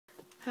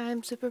Hi,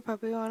 I'm Super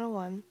Puppy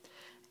 101,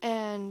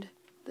 and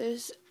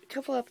there's a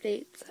couple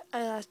updates.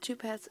 I lost two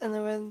pets in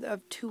the run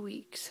of 2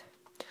 weeks.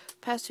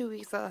 Past 2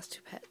 weeks, I lost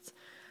two pets.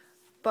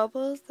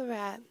 Bubbles the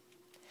rat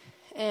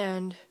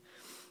and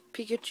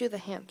Pikachu the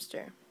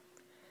hamster.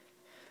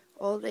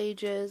 Old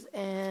ages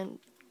and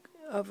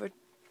over.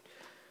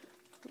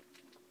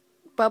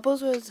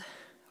 Bubbles was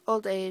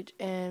old age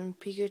and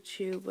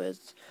Pikachu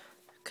was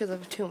because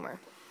of a tumor.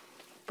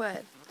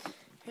 But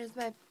here's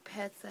my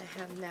pets I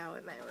have now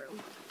in my room.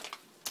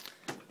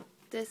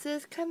 This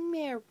is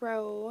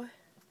Camaro,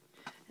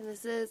 and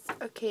this is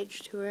a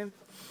cage tour,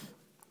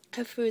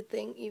 a food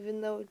thing,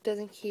 even though it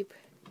doesn't keep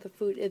the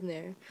food in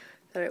there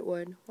that it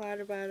would.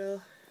 Water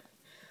bottle,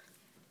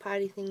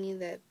 potty thingy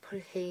that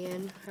put hay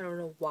in. I don't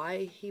know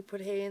why he put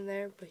hay in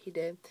there, but he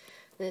did.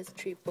 Then his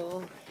treat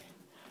bowl,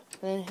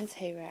 and then his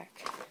hay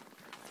rack.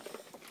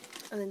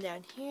 And then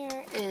down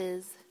here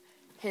is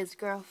his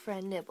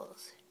girlfriend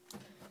Nibbles.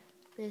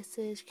 This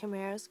is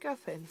Camaro's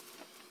girlfriend.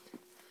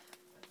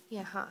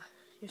 Yeah, huh?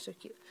 You're so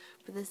cute.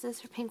 But this is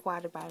her pink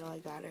water bottle I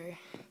got her.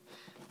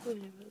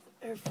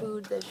 Her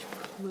food that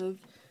she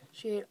moved.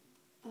 She ate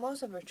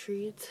most of her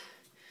treats.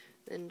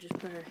 Then just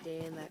put her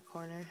hay in that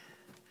corner.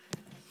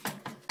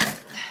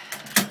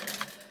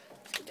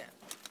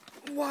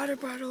 Water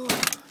bottle.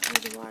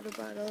 Here's a water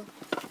bottle.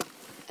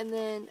 And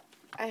then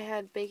I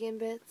had bacon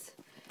bits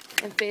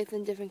and Faith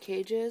in different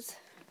cages.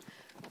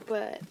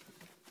 But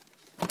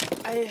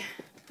I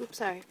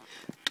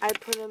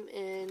put them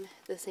in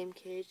the same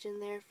cage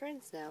and they're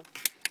friends now.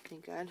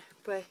 Thank God.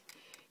 But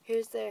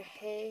here's their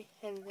hay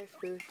and their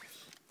food.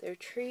 Their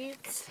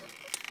treats.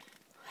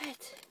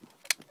 What?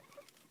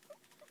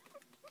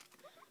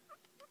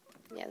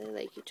 Yeah, they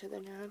like each other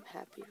now. I'm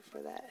happy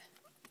for that.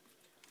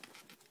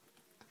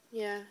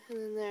 Yeah,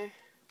 and then